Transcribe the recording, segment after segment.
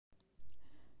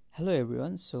Hello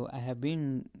everyone. So I have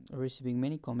been receiving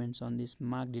many comments on this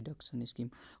mark deduction scheme,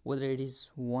 whether it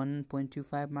is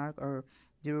 1.25 mark or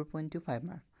 0.25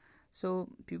 mark. So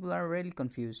people are really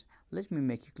confused. Let me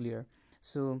make it clear.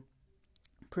 So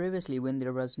previously, when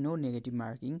there was no negative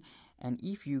marking, and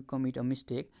if you commit a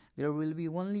mistake, there will be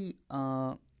only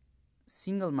a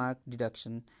single mark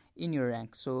deduction in your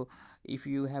rank. So if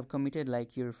you have committed,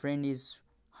 like your friend is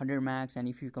 100 marks, and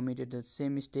if you committed the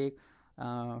same mistake,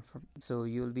 so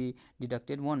you will be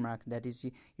deducted 1 mark, that is,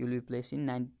 you will be placed in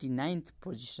 99th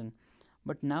position.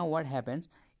 But now what happens,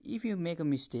 if you make a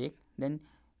mistake, then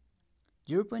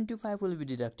 0.25 will be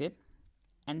deducted,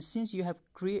 and since you have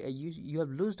you have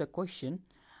lost the question,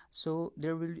 so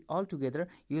there will be, altogether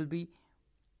you will be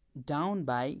down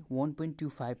by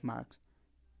 1.25 marks.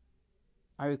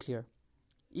 Are you clear?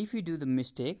 If you do the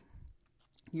mistake,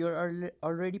 you are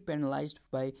already penalized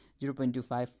by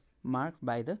 0.25 mark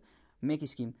by the make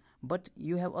scheme, but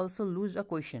you have also lose a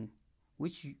question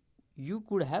which you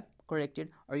could have corrected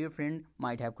or your friend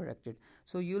might have corrected.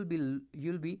 So you'll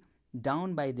be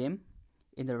down by them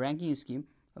in the ranking scheme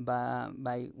by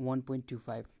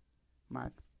 1.25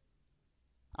 mark.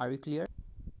 Are you clear?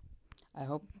 I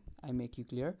hope I make you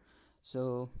clear.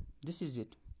 So this is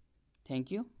it. Thank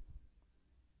you.